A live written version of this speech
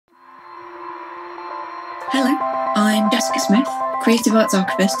Hello, I'm Jessica Smith, Creative Arts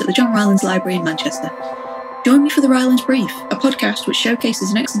Archivist at the John Rylands Library in Manchester. Join me for the Rylands Brief, a podcast which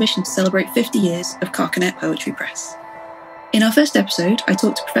showcases an exhibition to celebrate 50 years of Carcanet Poetry Press. In our first episode, I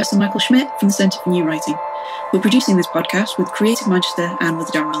talked to Professor Michael Schmidt from the Centre for New Writing. We're producing this podcast with Creative Manchester and with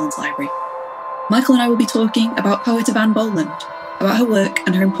the John Rylands Library. Michael and I will be talking about poet Anne Boland, about her work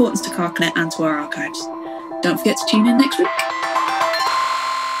and her importance to Carcanet and to our archives. Don't forget to tune in next week.